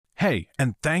Hey,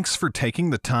 and thanks for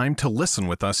taking the time to listen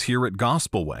with us here at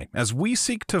Gospel Way as we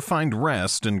seek to find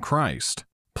rest in Christ.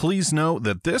 Please know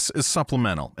that this is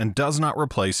supplemental and does not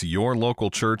replace your local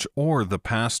church or the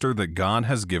pastor that God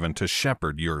has given to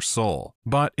shepherd your soul.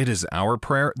 But it is our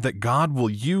prayer that God will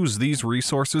use these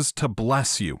resources to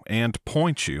bless you and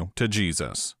point you to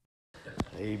Jesus.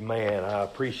 Amen. I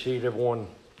appreciate everyone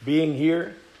being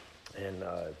here. And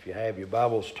if you have your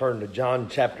Bibles, turn to John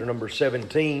chapter number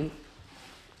 17.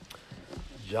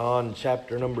 John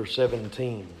chapter number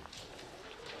 17.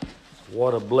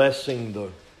 What a blessing, the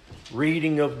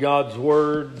reading of God's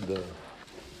Word,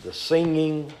 the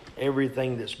singing,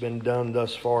 everything that's been done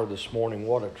thus far this morning.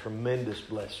 What a tremendous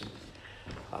blessing.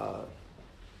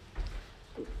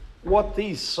 What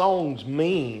these songs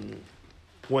mean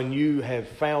when you have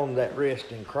found that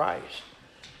rest in Christ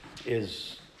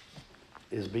is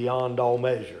beyond all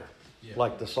measure. Yeah.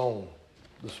 Like the song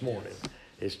this morning. Yes.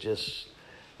 It's just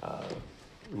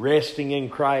resting in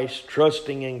Christ,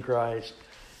 trusting in Christ,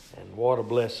 and what a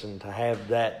blessing to have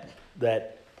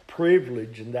that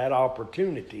privilege and that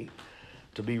opportunity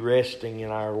to be resting in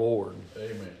our Lord.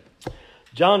 Amen.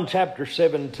 John chapter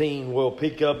 17, we'll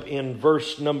pick up in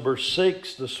verse number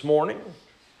 6 this morning,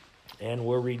 and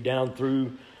we'll read down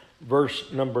through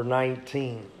verse number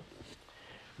 19.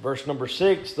 Verse number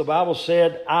 6, the Bible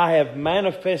said, I have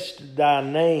manifested thy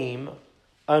name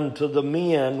unto the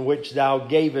men which thou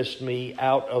gavest me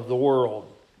out of the world.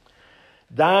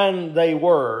 Thine they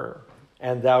were,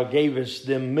 and thou gavest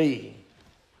them me,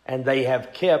 and they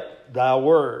have kept thy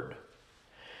word.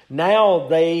 Now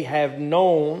they have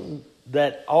known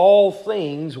that all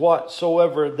things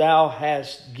whatsoever thou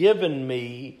hast given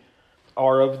me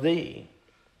are of thee.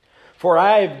 For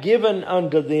I have given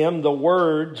unto them the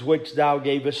words which thou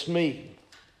gavest me,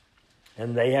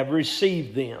 and they have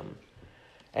received them,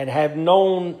 and have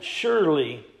known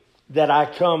surely that I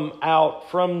come out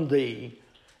from thee,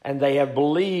 and they have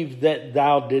believed that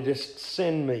thou didst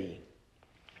send me.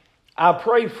 I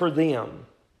pray for them.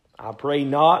 I pray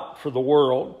not for the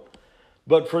world,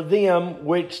 but for them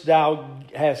which thou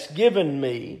hast given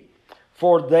me,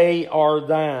 for they are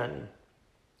thine.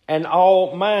 And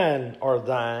all mine are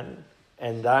thine,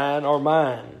 and thine are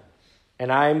mine,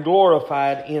 and I am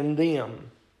glorified in them.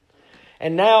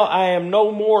 And now I am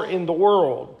no more in the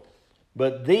world,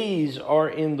 but these are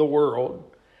in the world.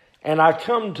 And I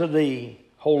come to thee,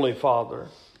 Holy Father.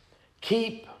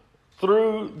 Keep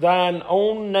through thine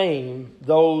own name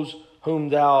those whom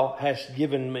thou hast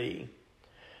given me,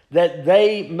 that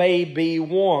they may be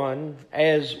one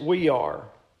as we are.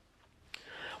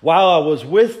 While I was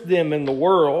with them in the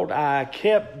world, I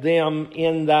kept them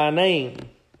in thy name.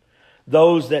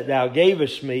 Those that thou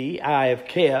gavest me I have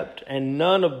kept, and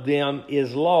none of them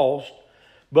is lost,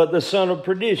 but the son of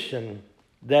perdition,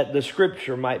 that the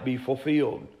scripture might be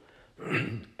fulfilled.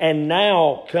 And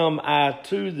now come I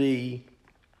to thee,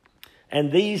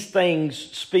 and these things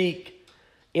speak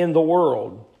in the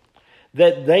world,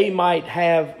 that they might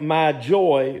have my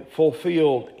joy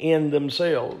fulfilled in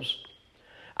themselves.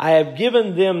 I have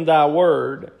given them thy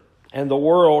word, and the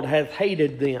world hath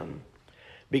hated them,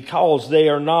 because they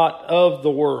are not of the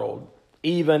world,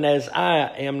 even as I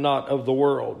am not of the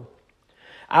world.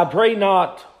 I pray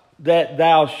not that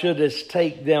thou shouldest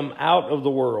take them out of the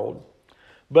world,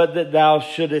 but that thou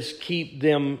shouldest keep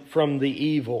them from the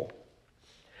evil.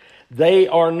 They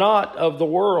are not of the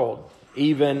world,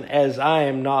 even as I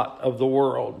am not of the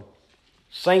world.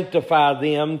 Sanctify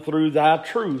them through thy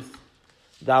truth.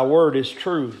 Thy word is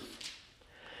truth.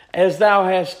 As thou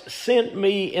hast sent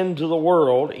me into the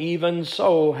world, even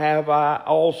so have I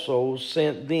also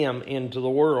sent them into the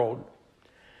world.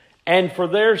 And for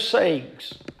their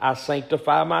sakes I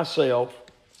sanctify myself,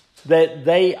 that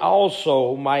they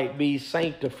also might be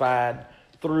sanctified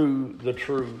through the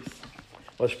truth.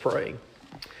 Let's pray.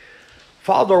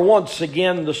 Father, once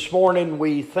again this morning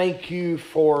we thank you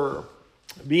for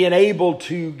being able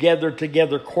to gather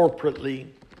together corporately.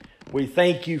 We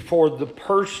thank you for the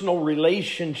personal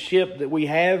relationship that we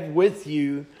have with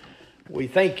you. We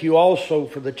thank you also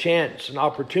for the chance and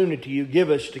opportunity you give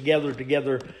us to gather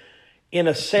together in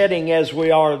a setting as we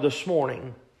are this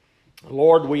morning.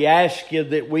 Lord, we ask you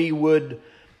that we would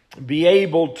be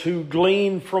able to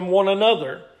glean from one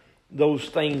another those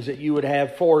things that you would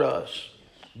have for us.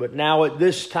 But now at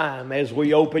this time, as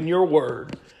we open your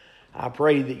word, I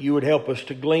pray that you would help us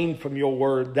to glean from your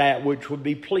word that which would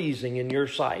be pleasing in your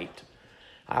sight.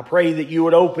 I pray that you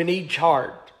would open each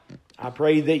heart. I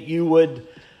pray that you would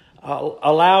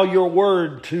allow your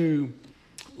word to,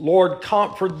 Lord,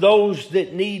 comfort those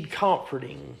that need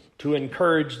comforting, to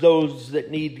encourage those that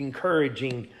need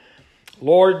encouraging,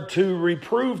 Lord, to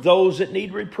reprove those that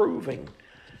need reproving.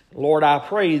 Lord, I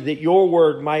pray that your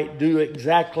word might do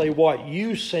exactly what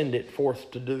you send it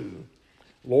forth to do.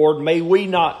 Lord, may we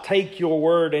not take your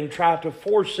word and try to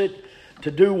force it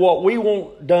to do what we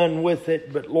want done with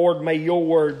it, but Lord, may your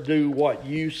word do what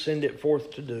you send it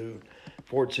forth to do.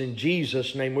 For it's in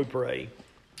Jesus' name we pray.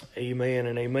 Amen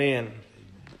and amen.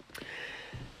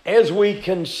 As we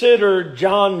consider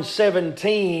John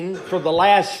 17 for the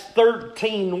last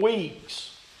 13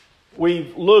 weeks,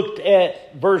 we've looked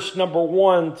at verse number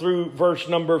 1 through verse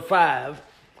number 5.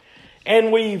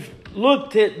 And we've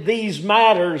looked at these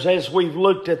matters as we've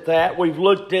looked at that. We've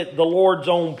looked at the Lord's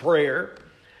own prayer.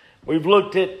 We've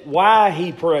looked at why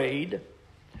he prayed.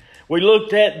 We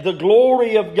looked at the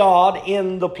glory of God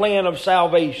in the plan of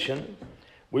salvation.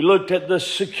 We looked at the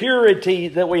security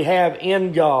that we have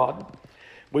in God.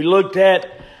 We looked at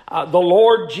the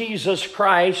Lord Jesus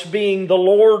Christ being the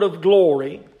Lord of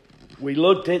glory. We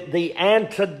looked at the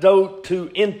antidote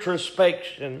to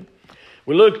introspection.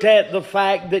 We looked at the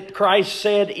fact that Christ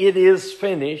said, "It is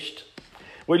finished."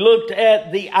 We looked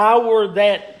at the hour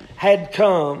that had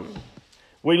come.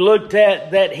 We looked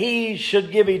at that he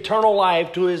should give eternal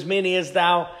life to as many as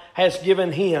thou hast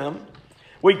given him.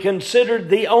 We considered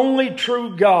the only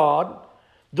true God,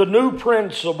 the new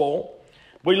principle.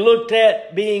 We looked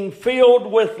at being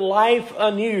filled with life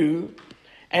anew.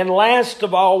 And last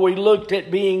of all, we looked at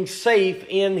being safe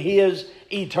in his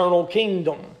eternal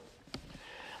kingdom.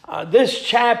 This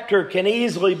chapter can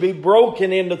easily be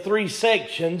broken into 3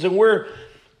 sections, and we're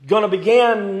going to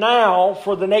begin now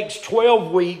for the next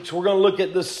 12 weeks. We're going to look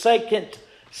at the second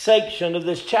section of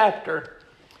this chapter.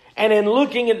 And in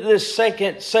looking at this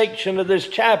second section of this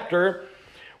chapter,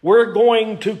 we're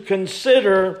going to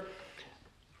consider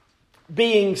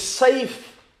being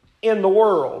safe in the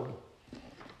world.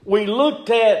 We looked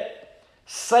at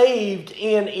saved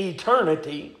in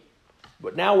eternity,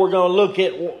 but now we're going to look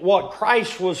at what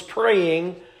Christ was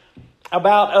praying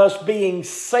about us being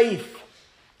safe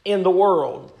in the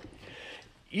world.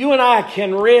 You and I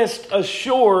can rest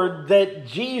assured that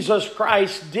Jesus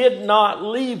Christ did not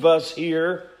leave us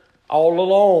here all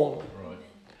alone. Right.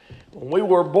 When we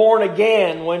were born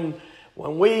again, when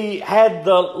we had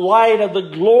the light of the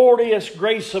glorious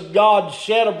grace of God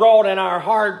shed abroad in our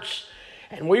hearts,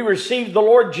 and we received the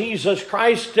Lord Jesus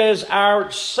Christ as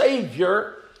our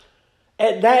Savior,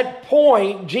 at that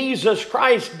point, Jesus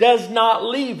Christ does not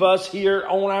leave us here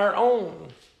on our own.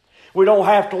 We don't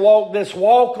have to walk this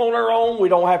walk on our own. We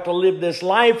don't have to live this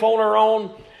life on our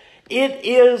own. It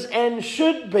is and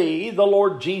should be the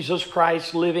Lord Jesus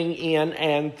Christ living in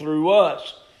and through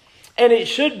us. And it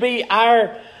should be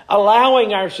our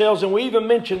allowing ourselves, and we even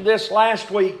mentioned this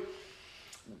last week,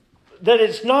 that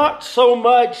it's not so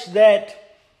much that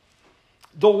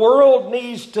the world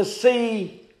needs to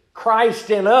see Christ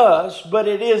in us, but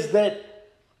it is that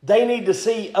they need to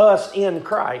see us in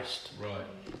Christ. Right.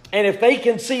 And if they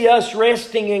can see us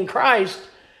resting in Christ,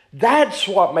 that's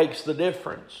what makes the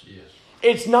difference. Yes.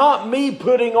 It's not me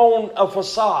putting on a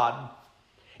facade.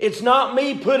 It's not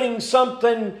me putting some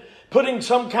kind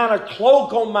of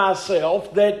cloak on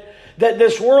myself that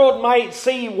this world might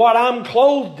see what I'm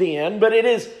clothed in, but it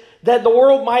is that the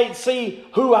world might see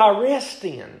who I rest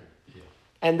in. Yeah.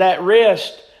 And that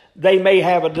rest they may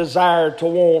have a desire to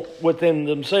want within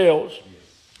themselves.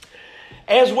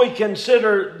 As we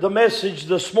consider the message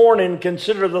this morning,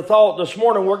 consider the thought this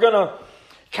morning, we're going to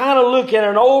kind of look at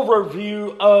an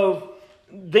overview of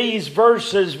these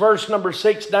verses, verse number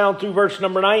 6 down through verse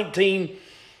number 19,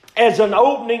 as an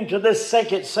opening to this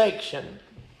second section.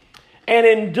 And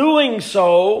in doing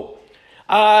so,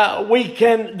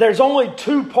 there's only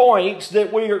 2 points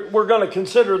that we're going to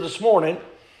consider this morning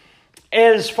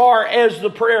as far as the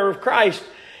prayer of Christ.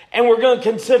 And we're going to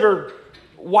consider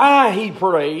why he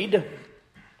prayed,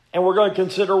 and we're going to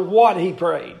consider what he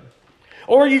prayed.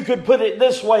 Or you could put it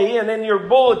this way, and in your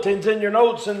bulletins, in your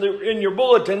notes, in your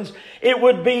bulletins, it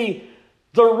would be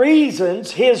the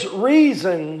reasons, his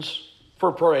reasons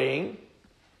for praying,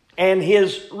 and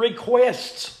his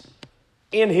requests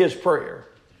in his prayer.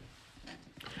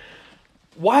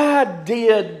 Why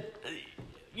did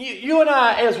you and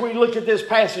I, as we look at this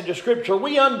passage of Scripture,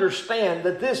 we understand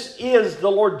that this is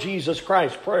the Lord Jesus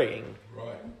Christ praying.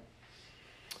 Right.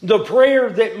 The prayer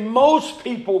that most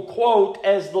people quote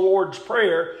as the Lord's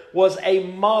Prayer was a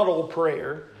model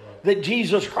prayer that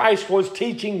Jesus Christ was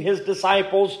teaching his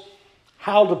disciples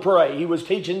how to pray. He was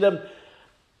teaching them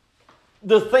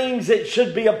the things that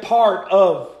should be a part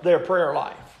of their prayer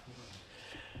life.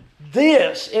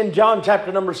 This, in John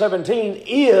chapter number 17,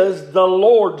 is the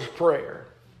Lord's Prayer.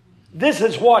 This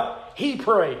is what he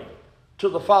prayed to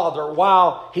the Father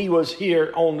while he was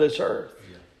here on this earth.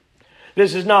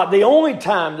 This is not the only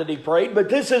time that he prayed, but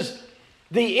this is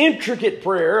the intricate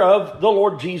prayer of the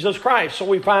Lord Jesus Christ. So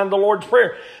we find the Lord's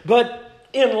Prayer. But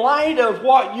in light of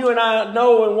what you and I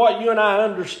know and what you and I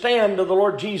understand of the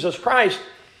Lord Jesus Christ,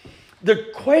 the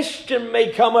question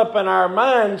may come up in our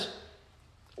minds,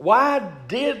 why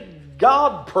did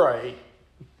God pray?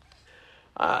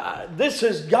 This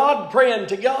is God praying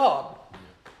to God.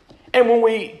 And when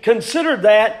we consider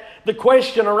that, the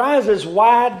question arises,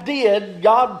 why did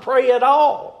God pray at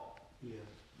all?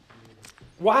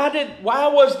 Why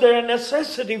was there a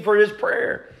necessity for his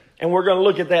prayer? And we're going to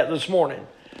look at that this morning.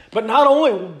 But not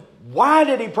only why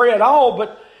did he pray at all,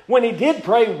 but when he did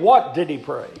pray, what did he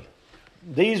pray?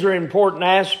 These are important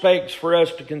aspects for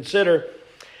us to consider.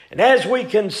 And as we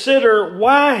consider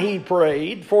why he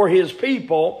prayed for his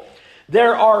people,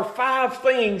 there are 5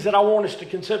 things that I want us to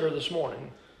consider this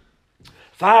morning.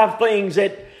 5 things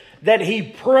that he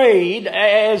prayed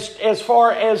as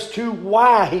far as to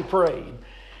why he prayed.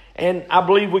 And I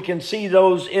believe we can see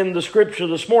those in the scripture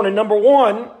this morning. Number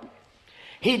 1,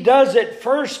 he does it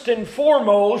first and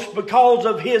foremost because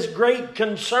of his great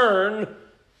concern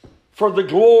for the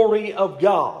glory of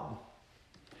God.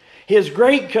 His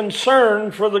great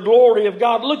concern for the glory of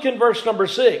God. Look in verse number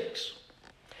 6.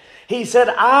 He said,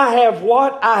 I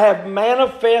have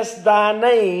manifest thy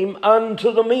name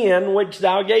unto the men which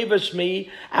thou gavest me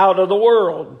out of the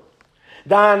world.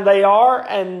 Thine they are,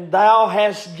 and thou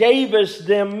hast gavest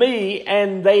them me,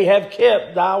 and they have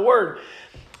kept thy word.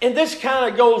 And this kind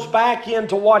of goes back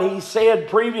into what he said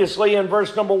previously in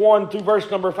verse number 1 through verse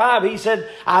number 5. He said,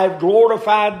 I have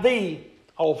glorified thee,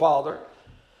 O Father.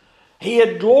 He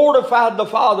had glorified the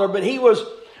Father, but he was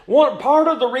part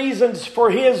of the reasons for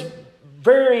his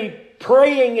very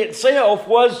praying itself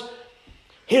was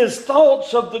his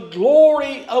thoughts of the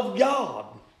glory of God.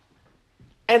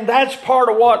 And that's part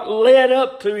of what led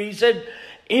up to, he said,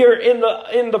 here in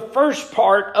the first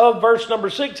part of verse number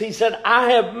 6, he said,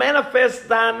 I have manifest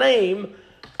thy name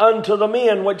unto the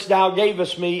men which thou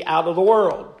gavest me out of the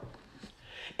world.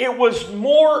 It was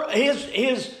more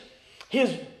his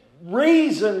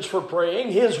reasons for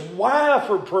praying, his why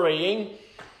for praying,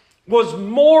 was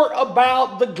more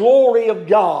about the glory of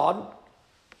God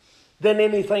than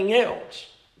anything else.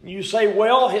 You say,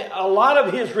 well, a lot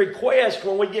of his requests,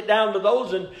 when we get down to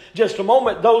those in just a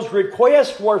moment, those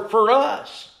requests were for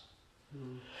us.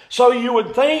 So you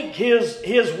would think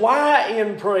his why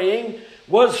in praying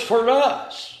was for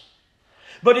us.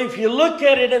 But if you look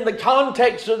at it in the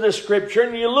context of the scripture,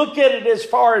 and you look at it as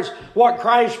far as what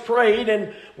Christ prayed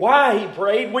and why he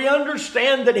prayed, we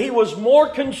understand that he was more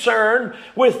concerned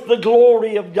with the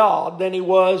glory of God than he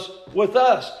was with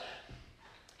us.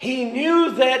 He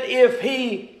knew that if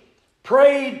he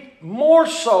prayed more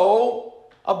so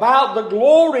about the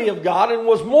glory of God and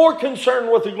was more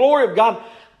concerned with the glory of God,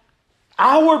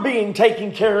 our being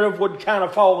taken care of would kind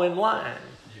of fall in line.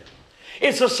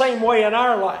 It's the same way in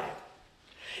our life.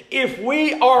 If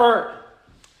we are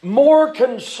more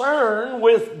concerned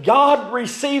with God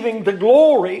receiving the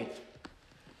glory,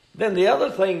 then the other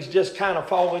things just kind of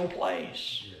fall in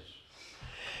place. Yes.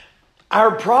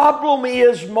 Our problem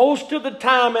is most of the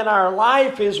time in our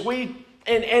life is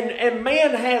and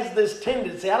man has this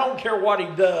tendency, I don't care what he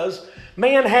does,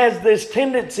 man has this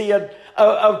tendency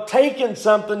of taking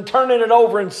something, turning it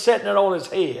over and setting it on his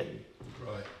head.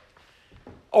 Right.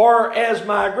 Or as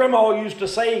my grandma used to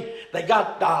say, they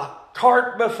got the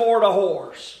cart before the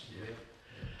horse. Yeah.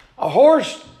 A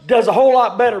horse does a whole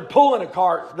lot better pulling a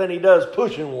cart than he does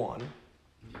pushing one.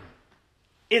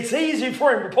 It's easy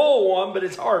for him to pull one, but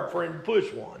it's hard for him to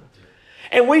push one.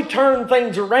 And we turn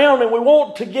things around and we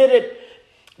want to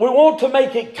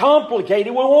make it complicated.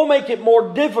 We want to make it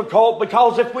more difficult,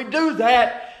 because if we do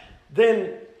that,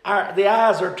 then the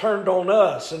eyes are turned on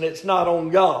us and it's not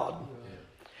on God.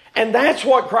 And that's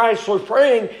what Christ was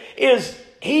praying, is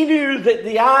he knew that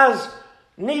the eyes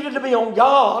needed to be on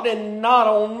God and not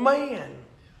on man.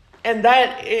 And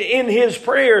that in his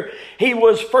prayer, he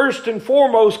was first and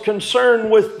foremost concerned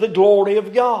with the glory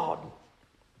of God.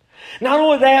 Not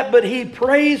only that, but he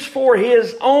prays for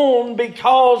his own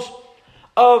because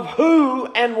of who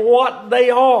and what they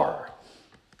are.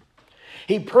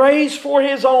 He prays for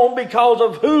his own because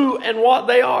of who and what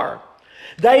they are.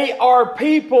 They are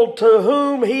people to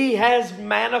whom he has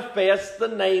manifest the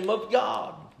name of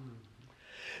God.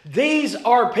 These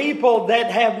are people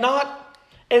that have not,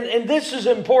 and this is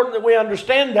important that we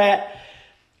understand that.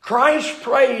 Christ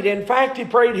prayed, in fact he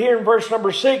prayed here in verse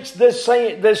number 6,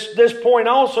 this point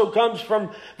also comes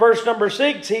from verse number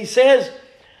 6. He says,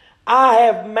 I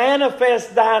have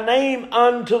manifest thy name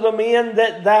unto the men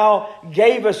that thou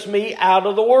gavest me out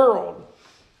of the world.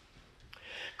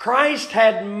 Christ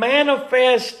had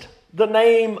manifest the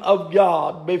name of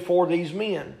God before these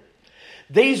men.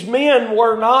 These men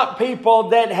were not people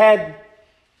that had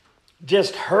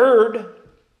just heard,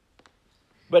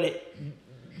 but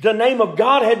the name of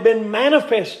God had been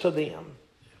manifest to them.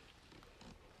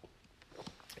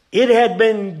 It had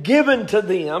been given to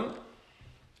them,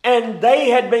 and they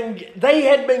had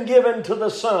been given to the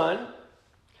Son,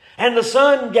 and the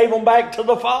Son gave them back to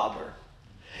the Father.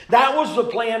 That was the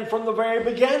plan from the very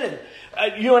beginning.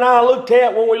 You and I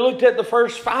when we looked at the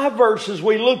first 5 verses,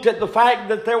 we looked at the fact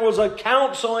that there was a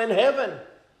council in heaven.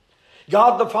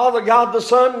 God the Father, God the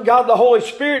Son, and God the Holy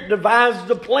Spirit devised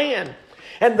the plan.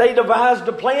 And they devised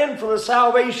a plan for the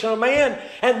salvation of man.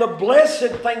 And the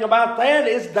blessed thing about that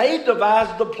is they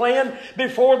devised the plan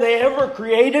before they ever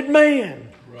created man.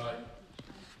 Right.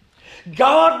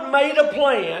 God made a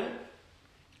plan.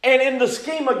 And in the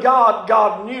scheme of God,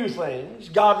 God knew things.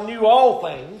 God knew all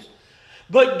things.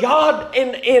 But God,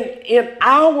 in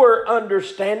our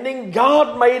understanding,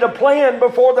 God made a plan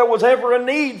before there was ever a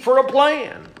need for a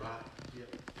plan. Right.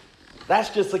 Yep. That's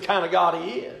just the kind of God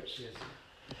He is. Yes.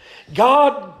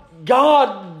 God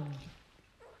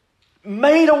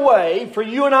made a way for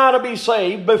you and I to be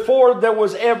saved before there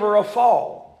was ever a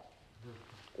fall.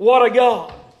 What a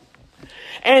God.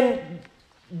 And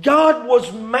God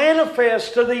was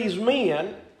manifest to these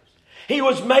men. He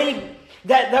was made,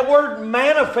 that word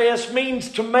manifest means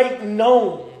to make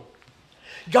known.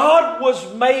 God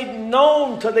was made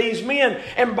known to these men.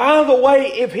 And by the way,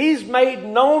 if He's made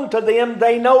known to them,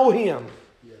 they know Him.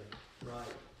 Yeah, right.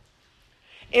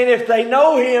 And if they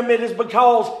know Him, it is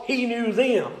because He knew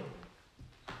them.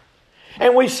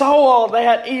 And we saw all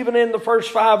that even in the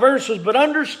first 5 verses. But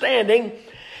understanding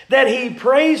that He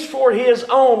prays for His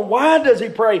own. Why does He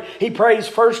pray? He prays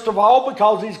first of all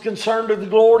because He's concerned with the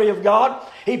glory of God.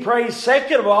 He prays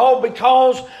second of all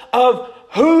because of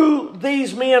who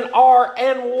these men are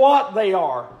and what they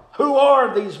are. Who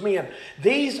are these men?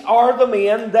 These are the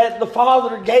men that the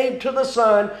Father gave to the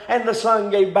Son and the Son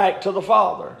gave back to the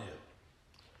Father. Yeah.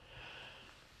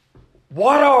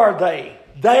 What are they?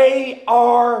 They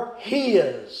are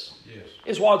His. Yes.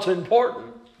 Is what's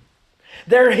important.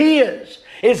 They're His.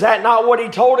 Is that not what He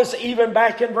told us even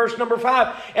back in verse number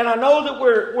 5? And I know that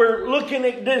we're looking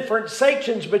at different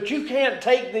sections, but you can't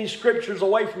take these scriptures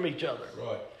away from each other.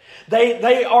 Right.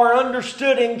 They are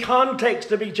understood in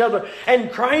context of each other.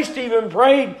 And Christ even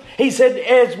prayed, He said,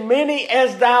 as many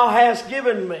as Thou hast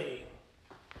given me.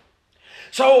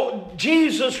 So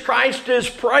Jesus Christ is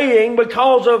praying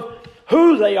because of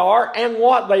who they are and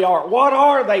what they are. What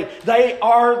are they? They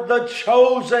are the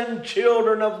chosen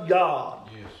children of God.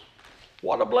 Yes.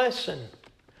 What a blessing.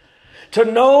 To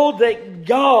know that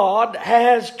God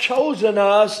has chosen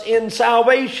us in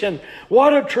salvation.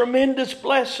 What a tremendous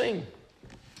blessing.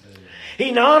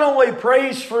 He not only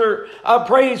prays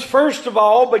first of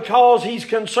all because He's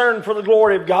concerned for the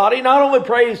glory of God. He not only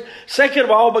prays second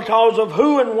of all because of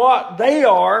who and what they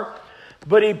are,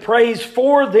 but He prays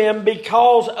for them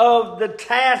because of the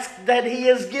task that He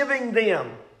is giving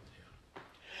them.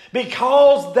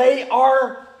 Because they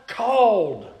are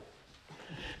called.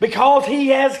 Because He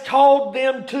has called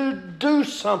them to do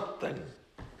something.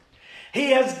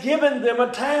 He has given them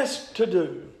a task to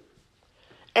do.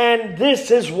 And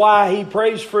this is why He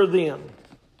prays for them.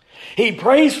 He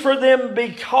prays for them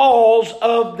because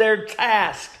of their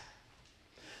task.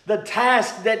 The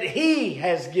task that He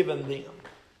has given them.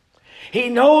 He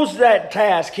knows that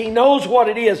task. He knows what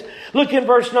it is. Look in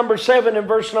verse number 7 and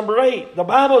verse number 8. The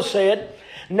Bible said,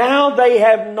 now they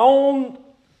have known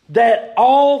that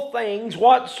all things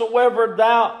whatsoever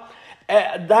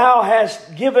thou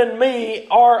hast given me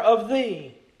are of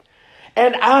Thee.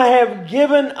 And I have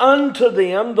given unto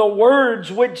them the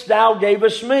words which Thou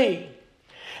gavest me.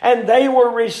 And they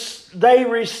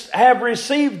have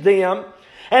received them,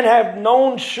 and have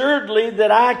known surely that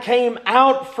I came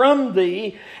out from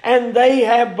Thee, and they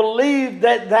have believed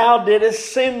that Thou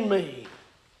didst send me.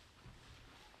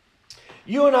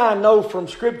 You and I know from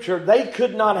Scripture, they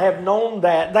could not have known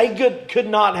that. They could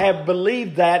not have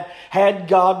believed that had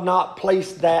God not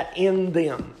placed that in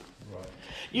them. Right.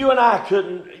 You and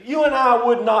I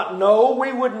would not know,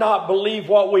 we would not believe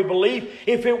what we believe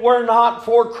if it were not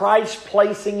for Christ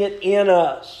placing it in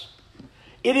us.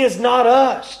 It is not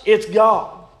us, it's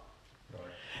God.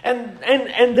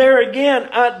 And there again,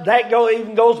 that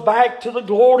even goes back to the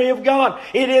glory of God.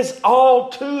 It is all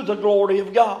to the glory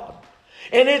of God.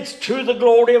 And it's to the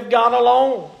glory of God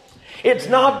alone. It's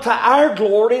not to our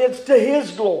glory, it's to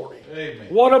His glory. Amen.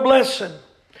 What a blessing.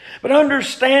 But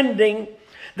understanding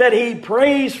that He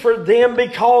prays for them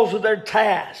because of their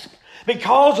task.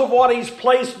 because of what He's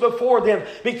placed before them,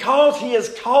 because He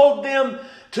has called them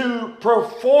to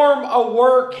perform a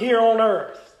work here on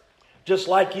earth, just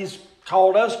like He's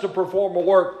called us to perform a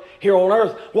work here on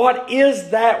earth. What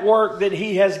is that work that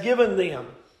He has given them?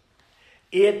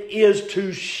 It is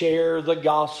to share the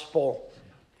gospel.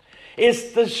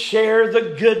 It's to share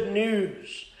the good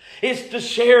news. It's to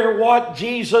share what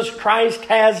Jesus Christ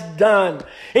has done.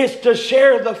 It's to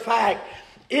share the fact.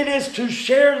 It is to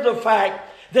share the fact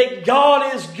that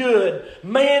God is good,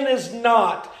 man is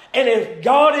not. And if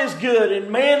God is good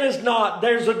and man is not,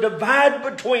 there's a divide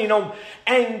between them.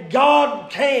 And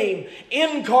God came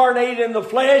incarnate in the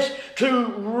flesh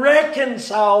to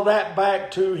reconcile that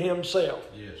back to Himself.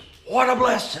 Yes. What a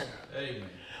blessing. Amen.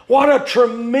 What a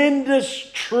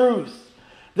tremendous truth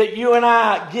that you and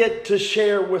I get to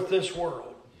share with this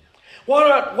world. What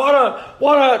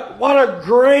a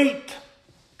great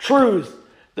truth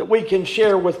that we can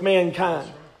share with mankind.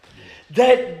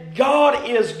 That God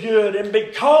is good, and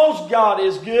because God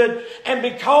is good, and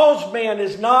because man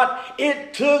is not,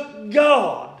 it took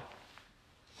God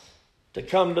to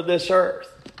come to this earth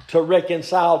to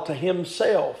reconcile to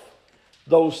Himself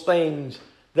those things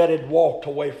that had walked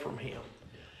away from Him.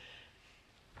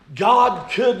 God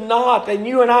could not, and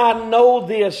you and I know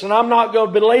this, and I'm not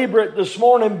going to belabor it this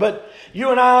morning, but you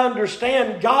and I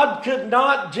understand God could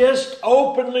not just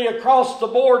openly across the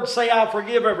board say, I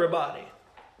forgive everybody.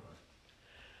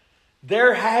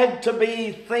 There had to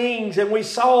be things, and we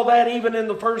saw that even in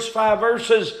the first 5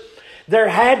 verses, there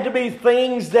had to be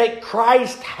things that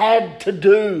Christ had to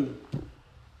do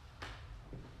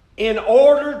in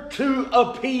order to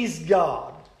appease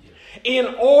God, in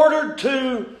order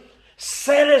to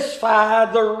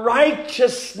satisfy the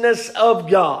righteousness of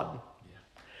God.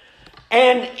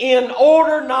 And in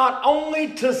order not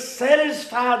only to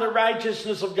satisfy the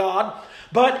righteousness of God,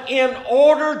 but in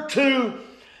order to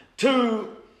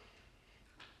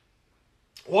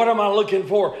what am I looking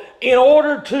for? In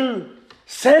order to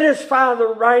satisfy the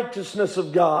righteousness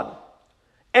of God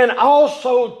and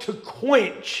also to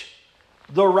quench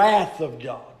the wrath of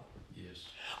God. Yes.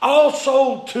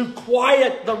 Also to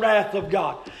quiet the wrath of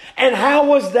God. And how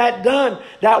was that done?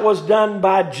 That was done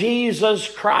by Jesus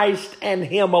Christ and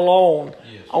Him alone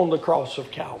on the cross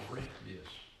of Calvary. Yes.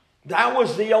 That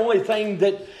was the only thing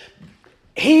that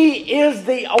He is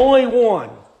the only one.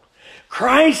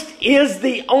 Christ is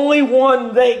the only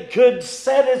one that could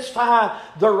satisfy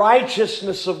the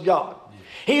righteousness of God.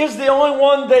 He is the only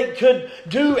one that could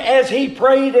do as He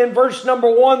prayed in verse number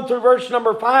 1 through verse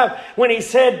number 5 when He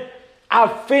said, I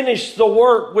finished the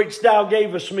work which Thou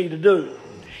gavest me to do.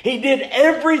 He did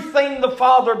everything the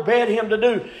Father bade Him to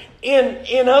do.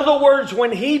 In other words,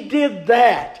 when He did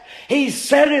that, He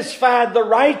satisfied the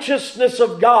righteousness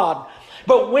of God.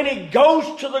 But when He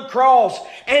goes to the cross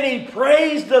and He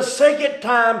prays the second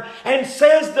time and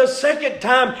says the second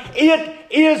time, it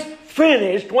is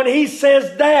finished. When He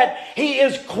says that, He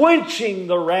is quenching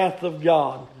the wrath of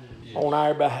God on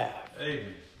our behalf.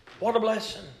 Amen. What a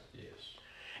blessing. Yes.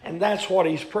 And that's what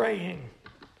He's praying.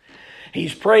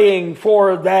 He's praying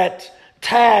for that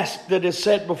task that is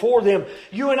set before them.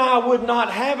 You and I would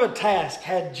not have a task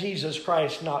had Jesus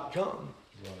Christ not come.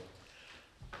 Right.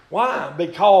 Why?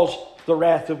 Because the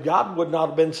wrath of God would not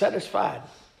have been satisfied.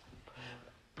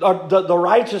 The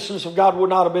righteousness of God would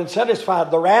not have been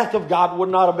satisfied. The wrath of God would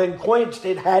not have been quenched.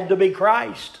 It had to be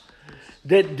Christ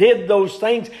that did those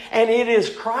things. And it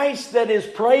is Christ that is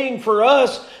praying for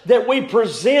us that we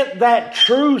present that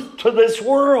truth to this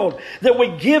world. That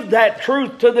we give that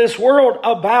truth to this world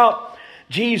about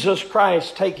Jesus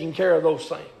Christ taking care of those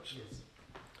things.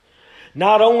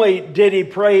 Not only did He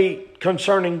pray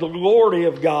concerning the glory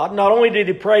of God, not only did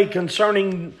He pray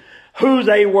concerning who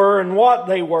they were and what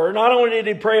they were, not only did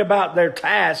He pray about their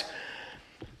task,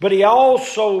 but He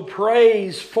also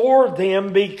prays for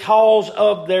them because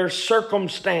of their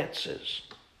circumstances.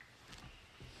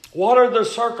 What are the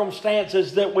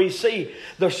circumstances that we see?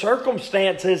 The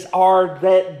circumstances are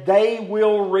that they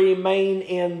will remain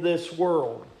in this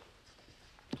world.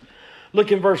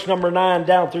 Look in verse number 9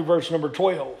 down through verse number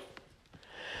 12.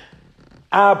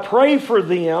 I pray for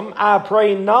them, I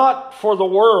pray not for the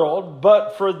world,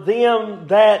 but for them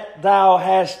that Thou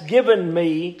hast given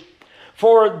me,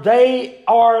 for they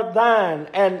are Thine,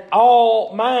 and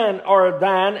all mine are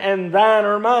Thine, and Thine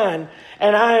are mine,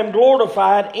 and I am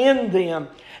glorified in them.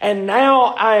 And now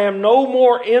I am no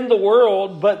more in the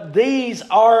world, but these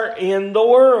are in the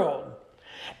world.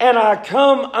 And I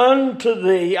come unto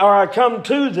Thee, or I come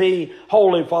to Thee,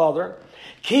 Holy Father.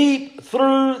 Keep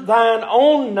through Thine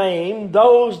own name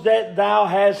those that Thou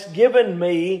hast given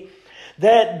me,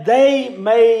 that they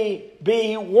may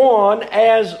be one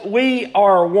as we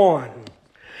are one.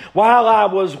 While I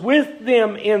was with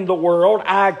them in the world,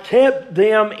 I kept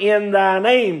them in thy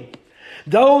name.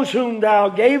 Those whom thou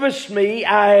gavest me,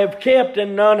 I have kept,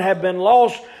 and none have been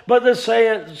lost, but the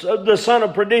son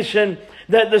of perdition,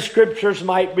 that the scriptures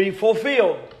might be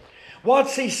fulfilled.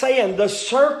 What's he saying? The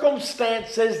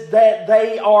circumstances that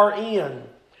they are in,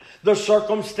 the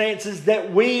circumstances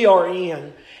that we are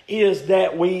in, is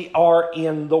that we are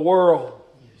in the world.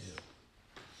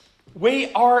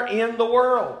 We are in the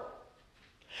world.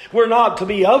 We're not to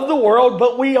be of the world,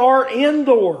 but we are in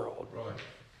the world.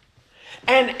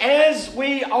 And as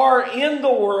we are in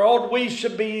the world, we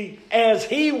should be, as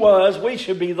He was, we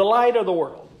should be the light of the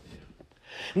world.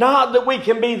 Not that we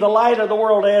can be the light of the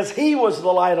world as He was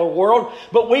the light of the world,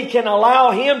 but we can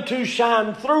allow Him to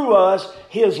shine through us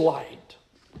His light.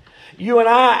 You and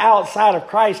I, outside of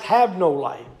Christ, have no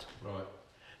light. Right.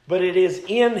 But it is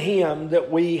in Him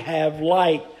that we have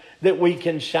light, that we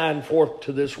can shine forth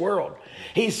to this world.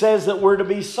 He says that we're to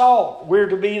be salt. We're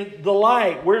to be the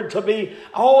light. We're to be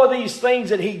all of these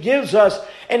things that He gives us.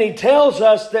 And He tells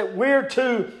us that we're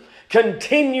to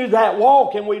continue that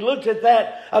walk. And we looked at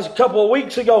that a couple of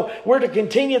weeks ago. We're to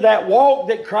continue that walk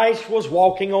that Christ was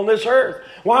walking on this earth.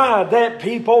 Why? That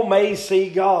people may see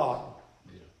God.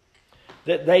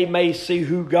 That they may see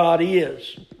who God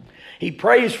is. He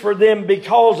prays for them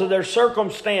because of their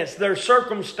circumstance. Their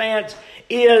circumstance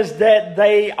is that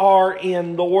they are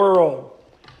in the world.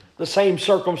 The same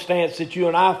circumstance that you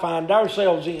and I find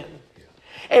ourselves in.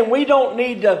 And we don't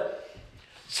need to...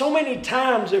 So many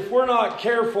times, if we're not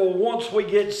careful, once we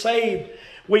get saved,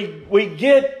 we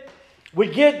get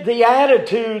the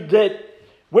attitude that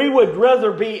we would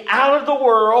rather be out of the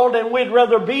world and we'd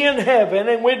rather be in heaven,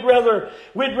 and we'd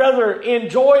rather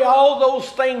enjoy all those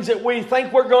things that we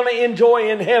think we're going to enjoy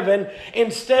in heaven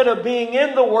instead of being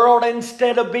in the world,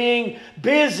 instead of being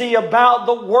busy about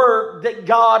the work that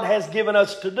God has given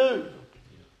us to do.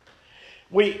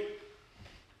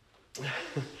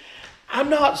 I'm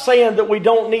not saying that we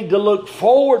don't need to look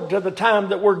forward to the time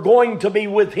that we're going to be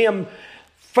with Him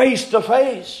face to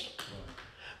face.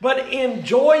 But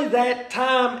enjoy that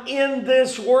time in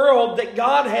this world that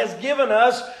God has given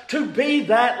us to be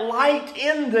that light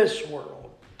in this world.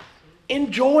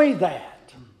 Enjoy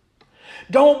that.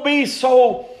 Don't be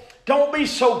so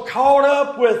caught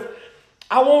up with,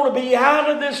 I want to be out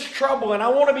of this trouble, and I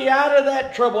want to be out of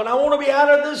that trouble, and I want to be out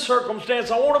of this circumstance.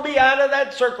 I want to be out of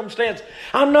that circumstance.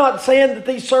 I'm not saying that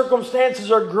these circumstances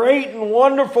are great and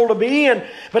wonderful to be in,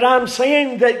 but I'm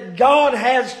saying that God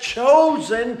has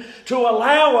chosen to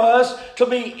allow us to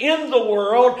be in the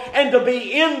world and to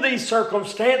be in these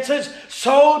circumstances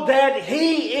so that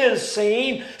He is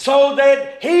seen, so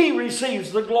that He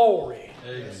receives the glory.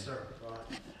 Yes, sir.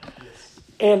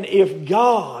 And if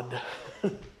God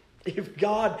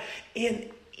in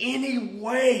any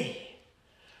way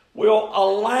will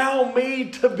allow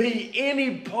me to be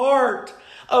any part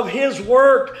of His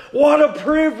work, what a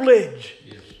privilege.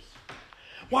 Yes.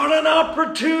 What an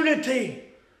opportunity.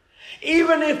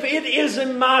 Even if it is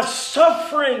in my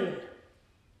suffering,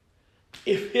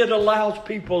 if it allows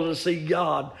people to see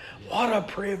God, what a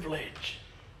privilege.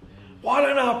 What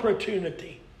an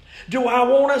opportunity. Do I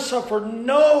want to suffer?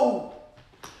 No.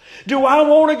 Do I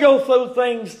want to go through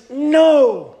things?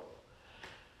 No.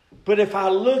 But if I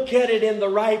look at it in the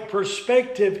right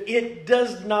perspective, it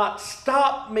does not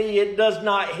stop me. It does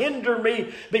not hinder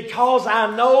me, because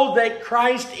I know that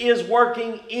Christ is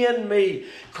working in me.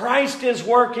 Christ is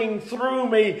working through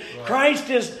me. Right.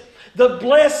 Christ is... The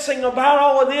blessing about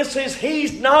all of this is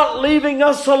He's not leaving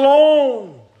us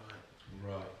alone.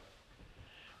 Right.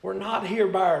 We're not here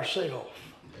by ourselves.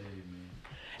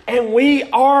 And we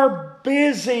are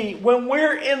busy. When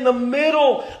we're in the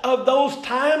middle of those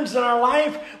times in our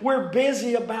life, we're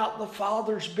busy about the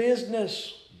Father's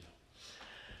business.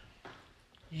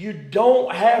 You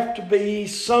don't have to be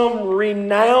some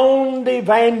renowned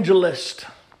evangelist.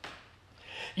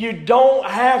 You don't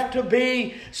have to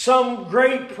be some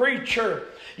great preacher.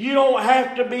 You don't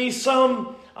have to be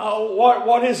some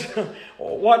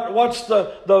what's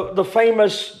the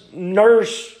famous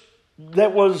nurse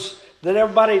that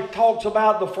everybody talks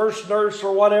about, the first nurse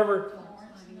or whatever.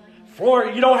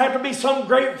 You don't have to be some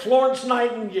great Florence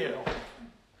Nightingale.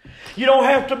 You don't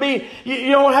have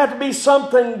to be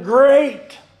something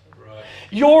great. Right.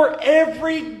 Your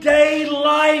everyday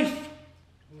life.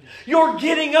 You're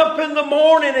getting up in the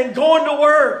morning and going to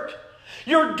work.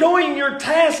 You're doing your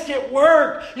task at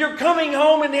work. You're coming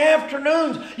home in the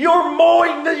afternoons. You're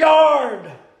mowing the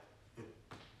yard.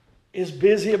 Is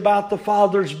busy about the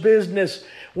Father's business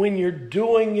when you're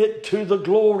doing it to the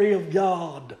glory of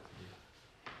God.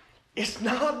 It's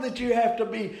not that you have to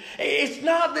be, it's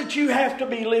not that you have to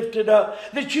be lifted up,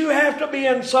 that you have to be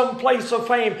in some place of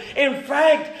fame. In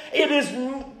fact, it is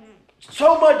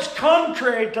so much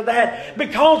contrary to that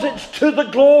because it's to the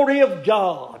glory of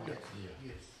God.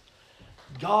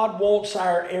 God wants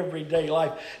our everyday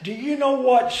life. Do you know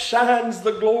what shines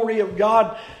the glory of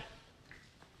God?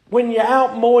 When you're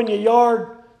out mowing your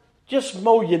yard, just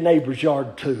mow your neighbor's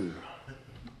yard too.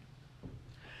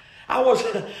 I was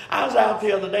out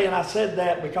the other day and I said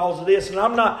that because of this, and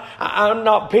I'm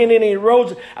not pinning any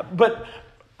roads, but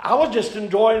I was just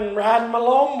enjoying riding my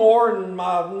lawnmower, and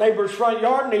my neighbor's front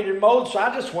yard needed mowed, so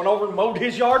I just went over and mowed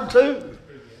his yard too.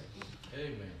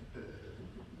 Amen.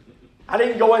 I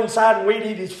didn't go inside and weed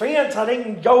eat his fence. I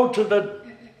didn't go to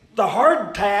the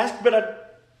hard task, but I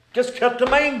just cut the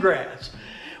main grass.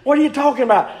 What are you talking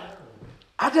about?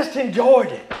 I just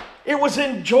enjoyed it. It was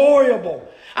enjoyable.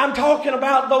 I'm talking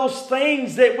about those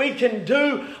things that we can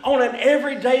do on an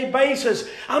everyday basis.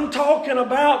 I'm talking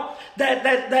about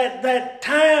that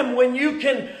time when you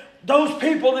can, those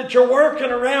people that you're working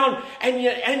around and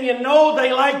you know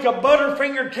they like a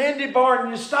Butterfinger candy bar,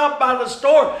 and you stop by the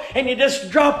store and you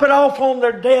just drop it off on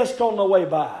their desk on the way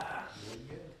by.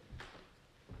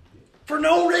 For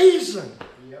no reason.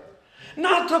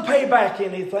 Not to pay back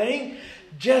anything,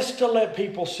 just to let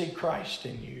people see Christ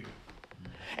in you.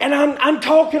 And I'm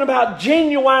talking about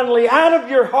genuinely out of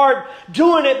your heart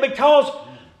doing it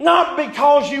not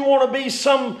because you want to be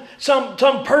some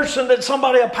person that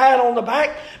somebody will pat on the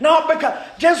back.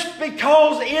 Just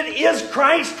because it is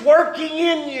Christ working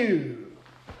in you.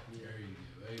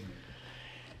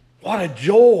 What a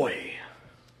joy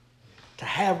to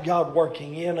have God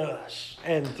working in us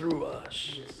and through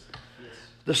us.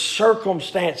 The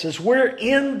circumstances, we're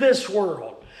in this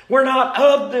world. We're not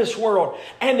of this world.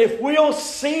 And if we'll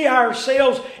see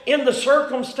ourselves in the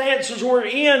circumstances we're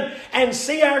in and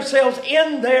see ourselves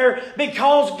in there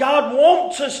because God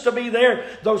wants us to be there,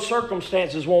 those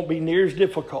circumstances won't be near as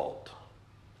difficult.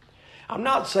 I'm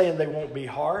not saying they won't be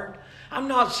hard. I'm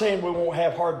not saying we won't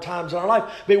have hard times in our life,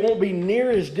 but it won't be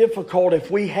near as difficult if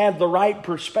we have the right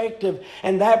perspective.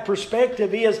 And that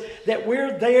perspective is that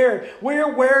we're there.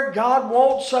 We're where God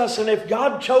wants us. And if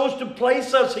God chose to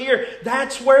place us here,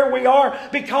 that's where we are,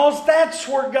 because that's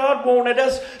where God wanted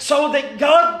us, so that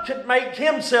God could make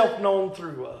Himself known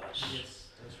through us. Yes,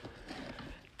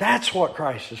 that's what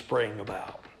Christ is praying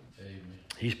about. Amen.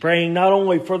 He's praying not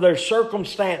only for their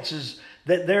circumstances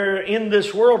that they're in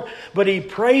this world, but He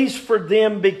prays for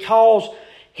them because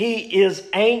He is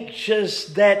anxious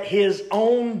that His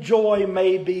own joy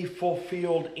may be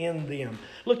fulfilled in them.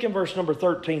 Look in verse number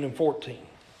 13 and 14.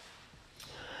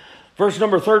 Verse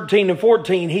number 13 and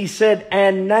 14, He said,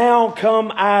 "And now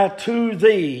come I to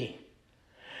Thee,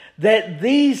 that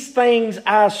these things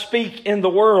I speak in the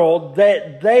world,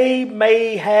 that they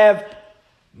may have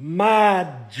my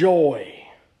joy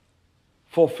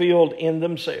fulfilled in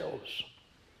themselves.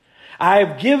 I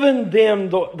have given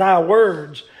them Thy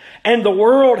words, and the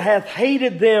world hath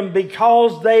hated them,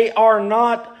 because they are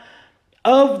not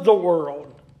of the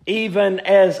world, even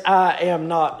as I am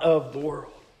not of the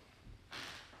world."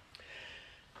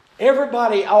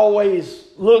 Everybody always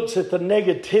looks at the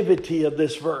negativity of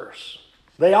this verse.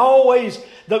 They always,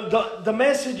 the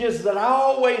messages that I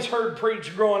always heard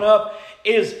preached growing up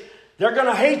is, they're going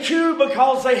to hate you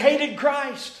because they hated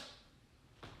Christ.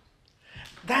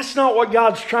 That's not what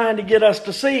God's trying to get us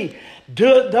to see.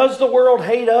 Does the world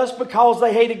hate us because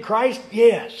they hated Christ?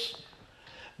 Yes.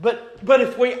 But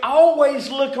if we always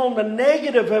look on the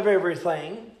negative of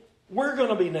everything, we're going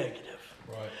to be negative.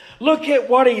 Right. Look at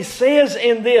what He says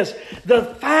in this. The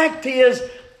fact is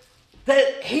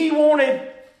that He wanted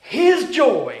His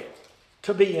joy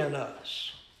to be in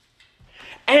us.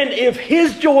 And if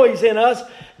His joy is in us,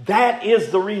 that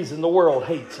is the reason the world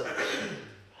hates us.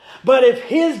 But if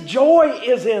His joy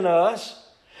is in us,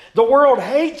 the world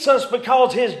hates us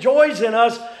because His joy is in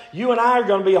us. You and I are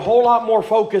going to be a whole lot more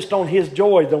focused on His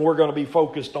joy than we're going to be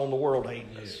focused on the world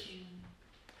hating us.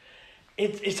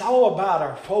 It's all about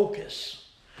our focus.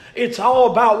 It's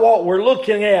all about what we're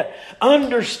looking at.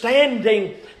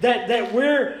 Understanding that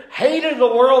we're hated of the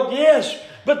world, yes.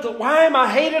 But why am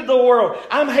I hated of the world?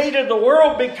 I'm hated of the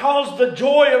world because the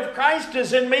joy of Christ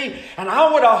is in me. And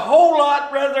I would a whole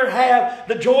lot rather have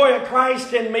the joy of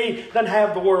Christ in me than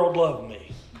have the world love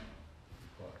me.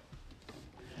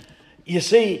 You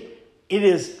see, it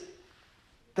is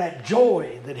that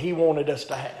joy that He wanted us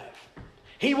to have.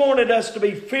 He wanted us to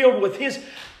be filled with His...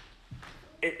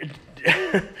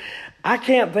 I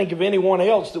can't think of anyone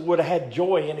else that would have had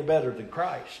joy any better than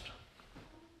Christ.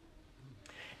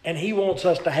 And He wants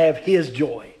us to have His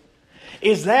joy.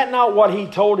 Is that not what He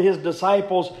told His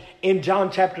disciples in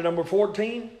John chapter number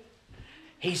 14?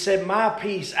 He said, my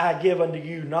peace I give unto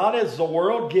you, not as the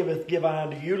world giveth, give I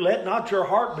unto you. Let not your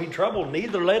heart be troubled,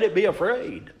 neither let it be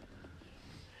afraid.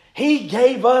 He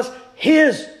gave us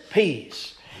His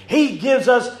peace. He gives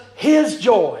us His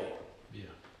joy. Yeah.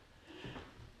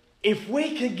 If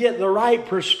we could get the right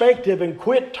perspective and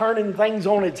quit turning things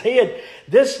on its head,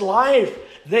 this life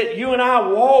that you and I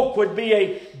walk would be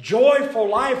a joyful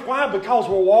life. Why? Because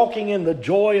we're walking in the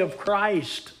joy of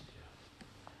Christ.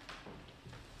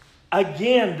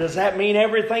 Again, does that mean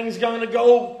everything's going to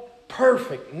go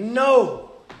perfect?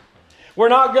 No. We're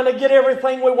not going to get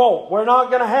everything we want. We're not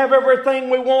going to have everything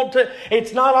we want to.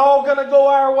 It's not all going to go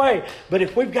our way. But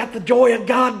if we've got the joy of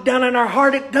God down in our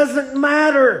heart, it doesn't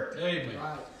matter. Amen.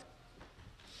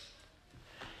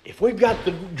 If we've got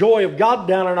the joy of God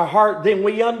down in our heart, then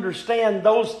we understand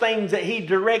those things that He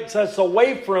directs us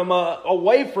away from are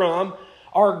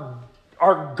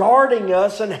guarding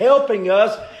us and helping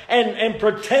us and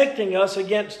protecting us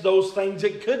against those things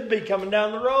that could be coming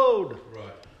down the road. Right.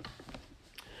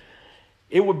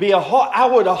 It would be I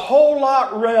would a whole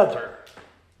lot rather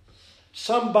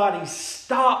somebody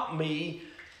stop me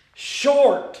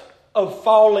short of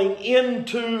falling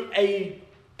into a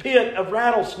pit of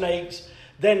rattlesnakes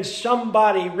than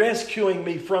somebody rescuing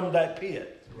me from that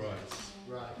pit.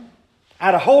 Right.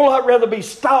 I'd a whole lot rather be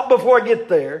stopped before I get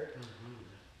there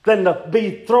than to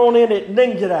be thrown in it and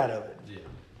then get out of it. Yeah.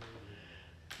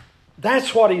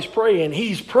 That's what he's praying.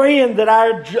 He's praying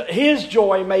that His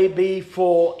joy may be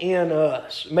full in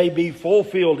us, may be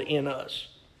fulfilled in us.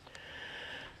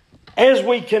 As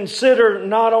we consider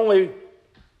not only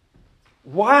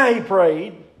why He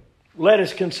prayed, let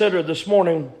us consider this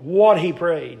morning what He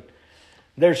prayed.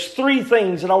 There's 3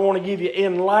 things that I want to give you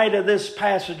in light of this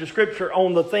passage of Scripture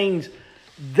on the things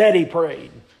that He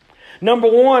prayed. Number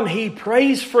 1, He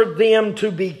prays for them to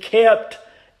be kept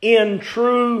in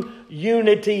true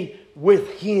unity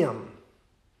with Him.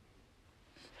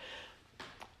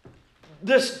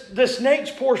 This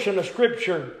next portion of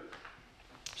Scripture,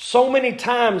 so many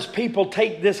times people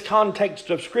take this context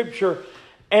of Scripture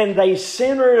and they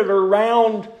center it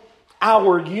around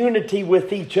our unity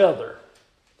with each other.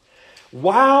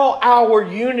 While our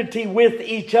unity with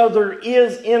each other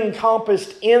is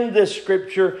encompassed in this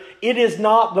Scripture, it is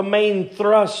not the main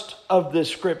thrust of this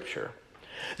Scripture.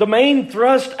 The main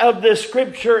thrust of this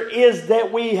Scripture is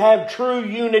that we have true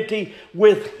unity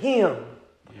with Him.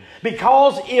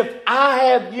 Because if I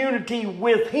have unity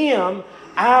with Him,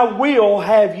 I will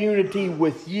have unity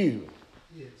with you.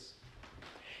 Yes.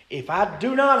 If I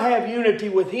do not have unity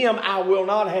with Him, I will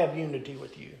not have unity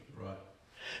with you.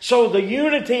 So the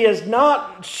unity is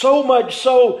not so much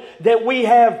so that we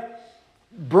have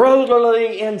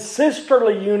brotherly and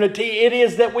sisterly unity. It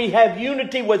is that we have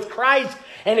unity with Christ.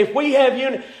 And if we have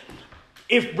unity,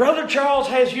 if Brother Charles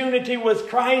has unity with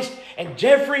Christ, and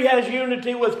Jeffrey has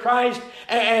unity with Christ,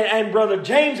 and Brother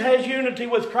James has unity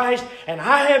with Christ, and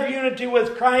I have unity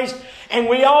with Christ, and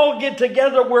we all get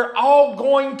together, we're all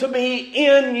going to be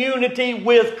in unity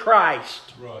with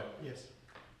Christ. Right. Yes.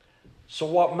 So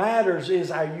what matters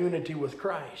is our unity with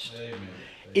Christ. Amen.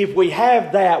 If we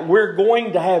have that, we're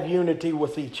going to have unity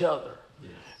with each other.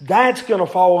 Yes. That's going to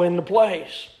fall into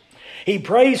place. He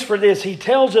prays for this. He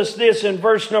tells us this in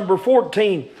verse number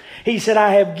 14. He said,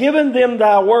 I have given them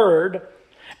thy word,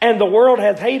 and the world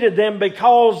hath hated them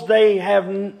because they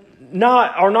are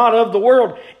not of the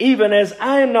world, even as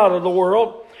I am not of the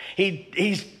world.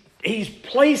 He's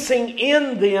placing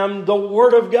in them the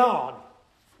Word of God.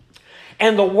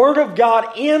 And the Word of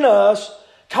God in us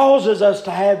causes us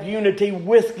to have unity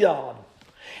with God.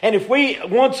 And if we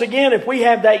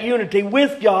have that unity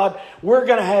with God, we're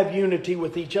going to have unity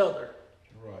with each other.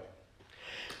 Right.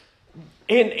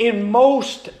 In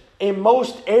most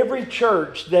every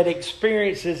church that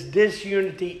experiences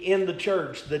disunity in the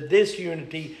church, the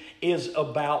disunity is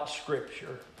about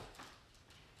Scripture.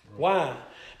 Right. Why?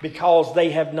 Because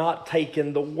they have not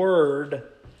taken the Word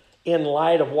in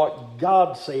light of what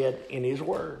God said in His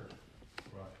Word.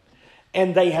 Right.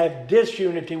 And they have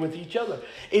disunity with each other.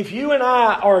 If you and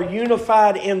I are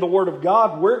unified in the Word of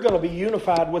God, we're going to be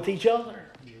unified with each other.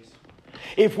 Yes.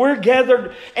 If we're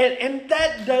gathered, and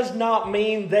that does not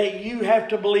mean that you have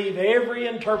to believe every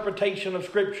interpretation of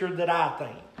Scripture that I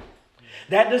think.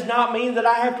 That does not mean that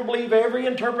I have to believe every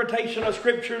interpretation of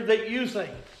Scripture that you think.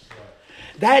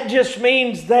 Right. That just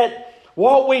means that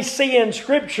what we see in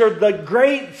Scripture, the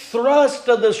great thrust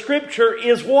of the Scripture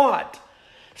is what?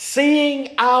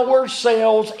 Seeing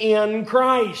ourselves in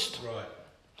Christ. Right.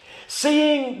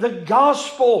 Seeing the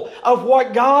gospel of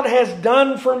what God has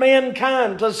done for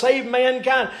mankind, to save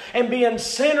mankind, and being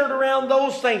centered around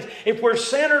those things. If we're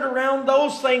centered around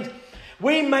those things,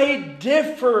 we may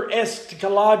differ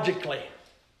eschatologically.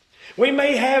 We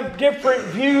may have different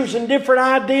views and different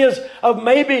ideas of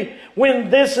maybe when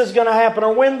this is going to happen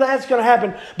or when that's going to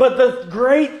happen. But the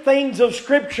great things of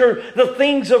Scripture, the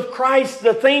things of Christ,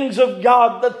 the things of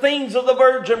God, the things of the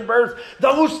virgin birth,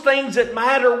 those things that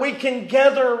matter, we can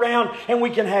gather around and we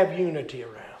can have unity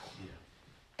around.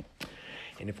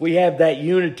 And if we have that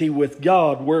unity with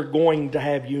God, we're going to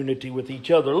have unity with each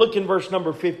other. Look in verse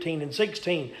number 15 and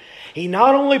 16. He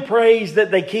not only prays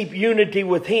that they keep unity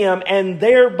with Him and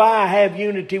thereby have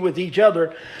unity with each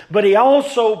other, but He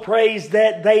also prays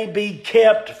that they be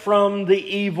kept from the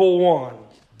evil one.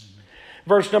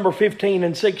 Verse number 15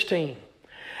 and 16.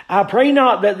 I pray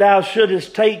not that Thou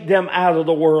shouldest take them out of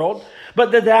the world,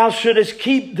 but that Thou shouldest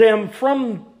keep them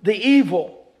from the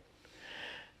evil.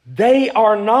 They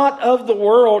are not of the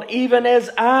world, even as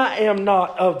I am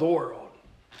not of the world.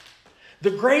 The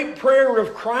great prayer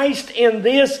of Christ in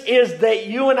this is that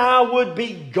you and I would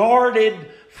be guarded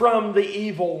from the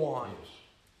evil one.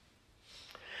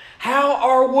 How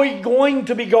are we going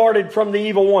to be guarded from the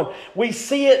evil one? We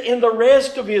see it in the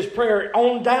rest of His prayer,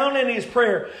 on down in His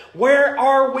prayer. Where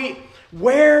are we?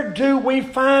 Where do we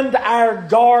find our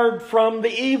guard from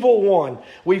the evil one?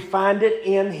 We find it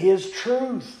in His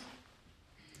truth.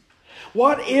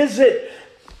 What is it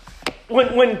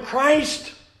when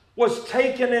Christ was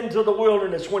taken into the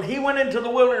wilderness? When He went into the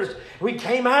wilderness, He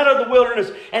came out of the wilderness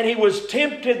and He was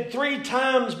tempted 3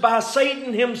 times by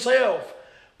Satan himself.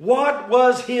 What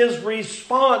was His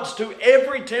response to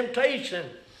every temptation?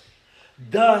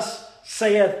 Thus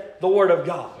saith the Word of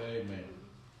God. Amen.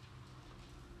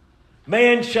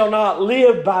 Man shall not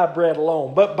live by bread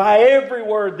alone, but by every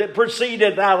word that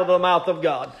proceedeth out of the mouth of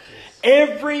God.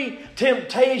 Every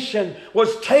temptation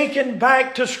was taken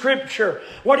back to Scripture.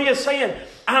 What are you saying?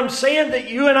 I'm saying that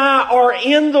you and I are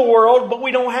in the world, but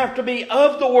we don't have to be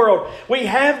of the world. We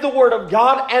have the Word of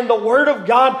God, and the Word of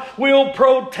God will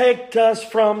protect us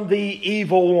from the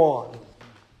evil one.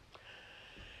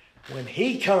 When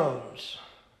he comes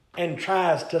and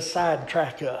tries to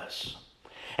sidetrack us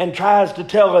and tries to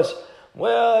tell us,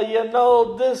 well, you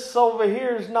know, this over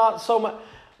here is not so much,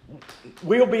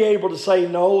 we'll be able to say,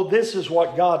 no, this is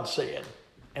what God said,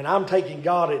 and I'm taking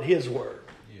God at His word.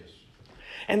 Yes.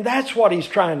 And that's what He's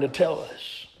trying to tell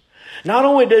us. Not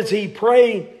only does He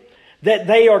pray that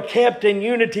they are kept in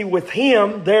unity with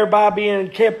Him, thereby being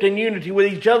kept in unity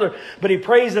with each other, but He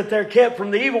prays that they're kept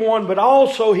from the evil one, but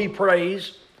also He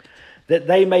prays that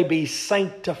they may be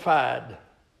sanctified,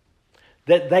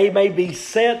 that they may be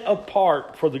set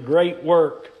apart for the great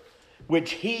work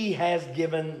which He has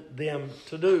given them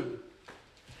to do.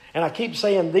 And I keep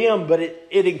saying them, but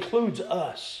it includes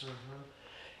us.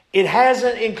 It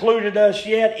hasn't included us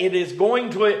yet. It is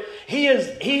going to. He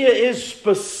is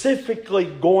specifically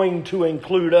going to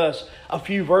include us a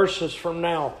few verses from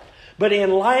now. But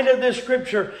in light of this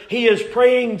scripture, He is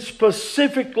praying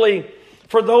specifically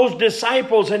for those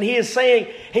disciples, and He is saying,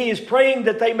 He is praying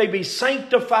that they may be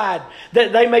sanctified,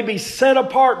 that they may be set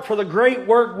apart for the great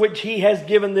work which He has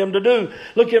given them to do.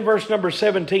 Look in verse number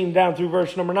 17 down through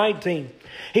verse number 19.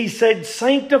 He said,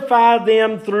 sanctify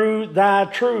them through Thy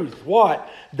truth. What?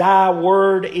 Thy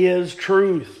word is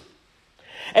truth.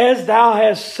 As Thou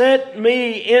hast sent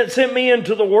me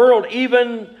into the world,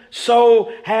 even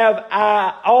so have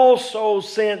I also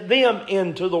sent them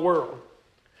into the world.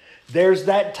 There's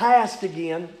that task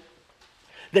again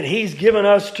that He's given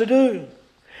us to do.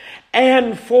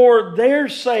 And for their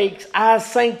sakes I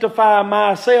sanctify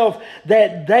myself,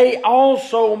 that they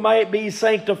also might be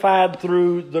sanctified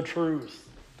through the truth.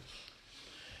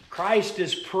 Christ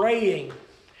is praying.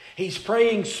 He's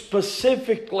praying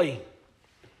specifically.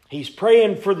 He's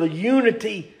praying for the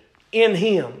unity in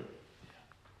Him.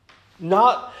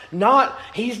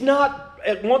 He's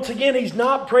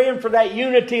not praying for that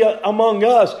unity among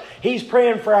us. He's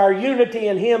praying for our unity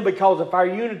in Him, because if our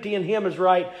unity in Him is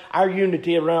right, our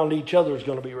unity around each other is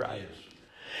going to be right. Yes.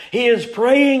 He is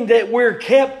praying that we're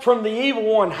kept from the evil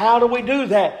one. How do we do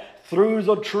that? Through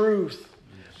the truth.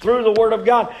 Yes. Through the Word of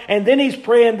God. And then He's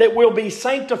praying that we'll be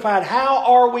sanctified. How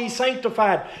are we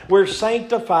sanctified? We're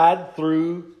sanctified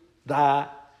through Thy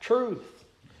truth.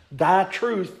 Thy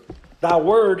truth. Thy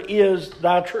Word is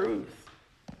Thy truth.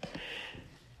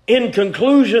 In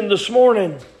conclusion this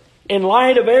morning, in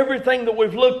light of everything that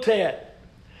we've looked at,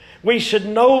 we should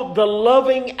note the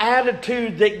loving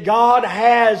attitude that God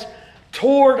has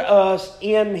toward us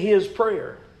in His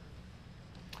prayer.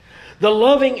 The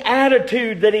loving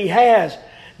attitude that He has,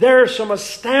 there are some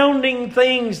astounding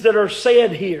things that are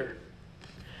said here.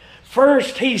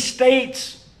 First, he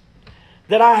states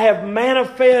that I have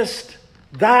manifest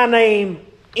thy name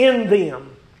in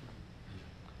them.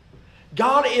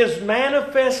 God is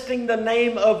manifesting the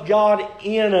name of God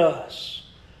in us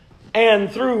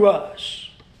and through us.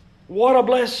 What a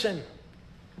blessing.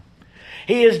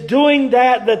 He is doing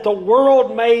that the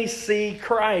world may see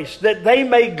Christ, that they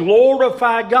may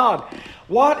glorify God.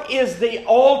 What is the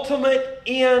ultimate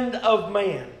end of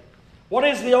man? What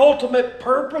is the ultimate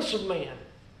purpose of man?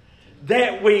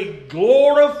 That we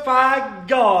glorify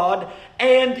God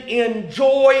and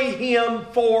enjoy Him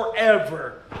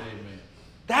forever. Amen.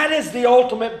 That is the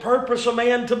ultimate purpose of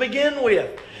man to begin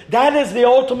with. That is the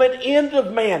ultimate end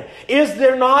of man. Is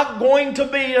there not going to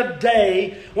be a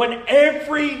day when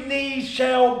every knee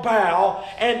shall bow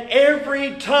and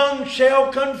every tongue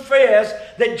shall confess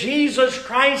that Jesus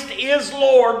Christ is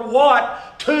Lord?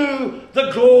 What? To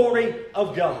the glory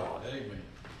of God. Amen.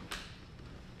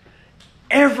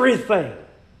 Everything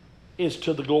is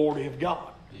to the glory of God.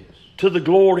 Yes. To the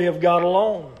glory of God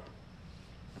alone.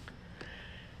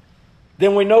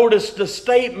 Then we notice the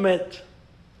statement,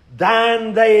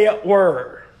 thine they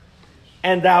were,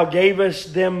 and thou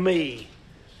gavest them me,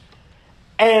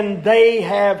 and they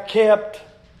have kept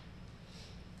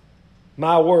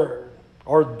my word,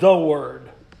 or the word.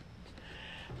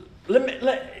 Looking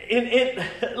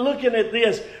at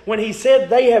this, when he said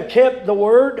they have kept the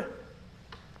word,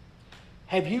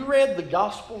 have you read the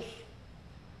Gospels?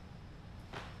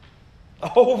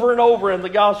 Over and over in the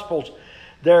Gospels,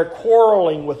 they're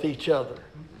quarreling with each other.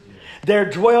 They're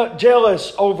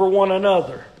jealous over one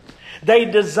another. They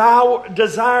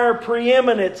desire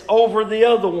preeminence over the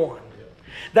other one.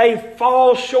 They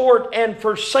fall short and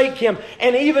forsake Him.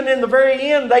 And even in the very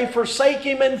end, they forsake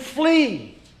Him and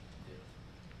flee.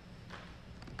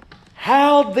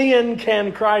 How then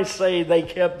can Christ say they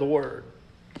kept the word?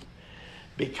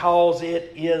 Because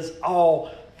it is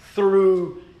all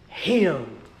through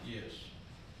Him. Yes.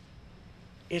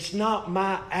 It's not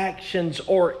my actions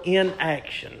or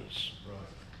inactions. Right.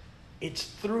 It's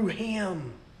through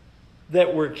Him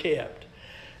that we're kept.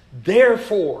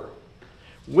 Therefore,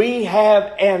 we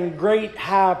have an great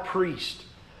high priest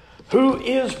who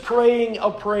is praying a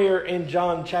prayer in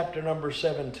John chapter number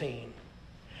 17.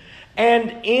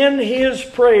 And in his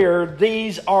prayer,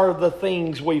 these are the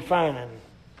things we find.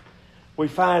 We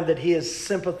find that he is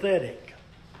sympathetic,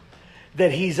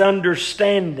 that he's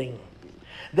understanding,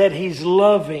 that he's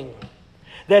loving,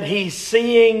 that he's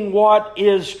seeing what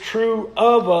is true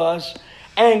of us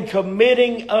and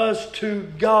committing us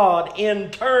to God in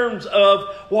terms of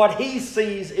what he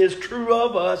sees is true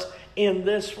of us in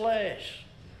this flesh.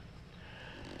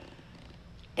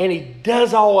 And he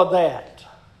does all of that.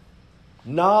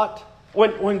 Not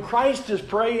when Christ is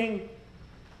praying,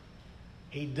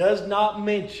 he does not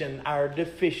mention our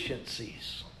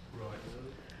deficiencies. Right.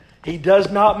 He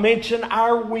does not mention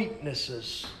our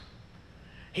weaknesses.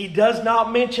 He does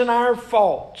not mention our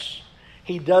faults.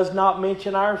 He does not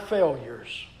mention our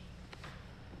failures.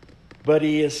 But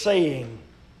he is saying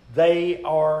they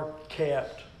are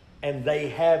kept and they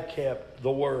have kept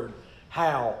the word.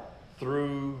 How?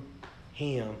 Through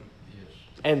him. Yes.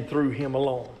 And through him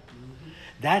alone.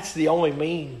 That's the only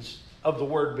means of the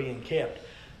word being kept.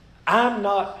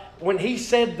 When he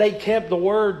said they kept the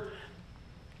word,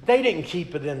 they didn't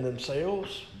keep it in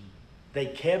themselves. They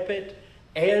kept it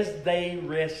as they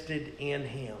rested in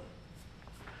him.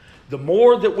 The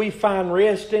more that we find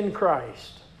rest in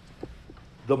Christ,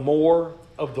 the more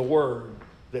of the word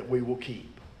that we will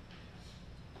keep.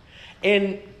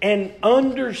 And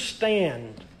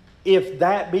understand, if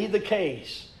that be the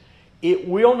case, it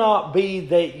will not be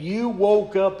that you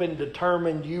woke up and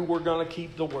determined you were going to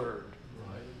keep the word.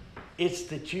 Right. It's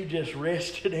that you just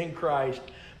rested in Christ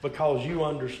because you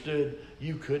understood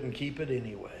you couldn't keep it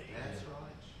anyway. That's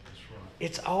right. That's right.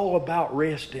 It's all about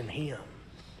rest in him.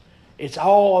 It's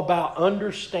all about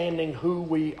understanding who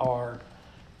we are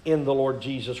in the Lord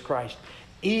Jesus Christ.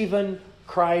 Even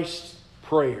Christ's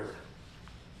prayer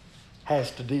has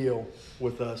to deal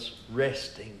with us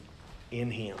resting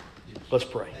in him. Let's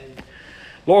pray.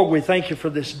 Lord, we thank you for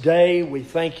this day. We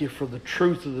thank you for the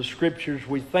truth of the Scriptures.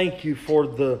 We thank you for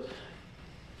the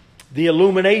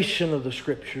illumination of the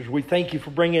Scriptures. We thank you for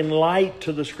bringing light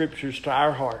to the Scriptures to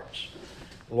our hearts.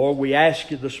 Lord, we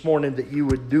ask you this morning that you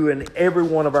would do in every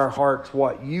one of our hearts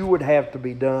what you would have to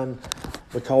be done,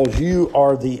 because you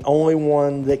are the only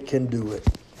one that can do it.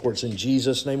 For it's in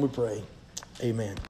Jesus' name we pray. Amen.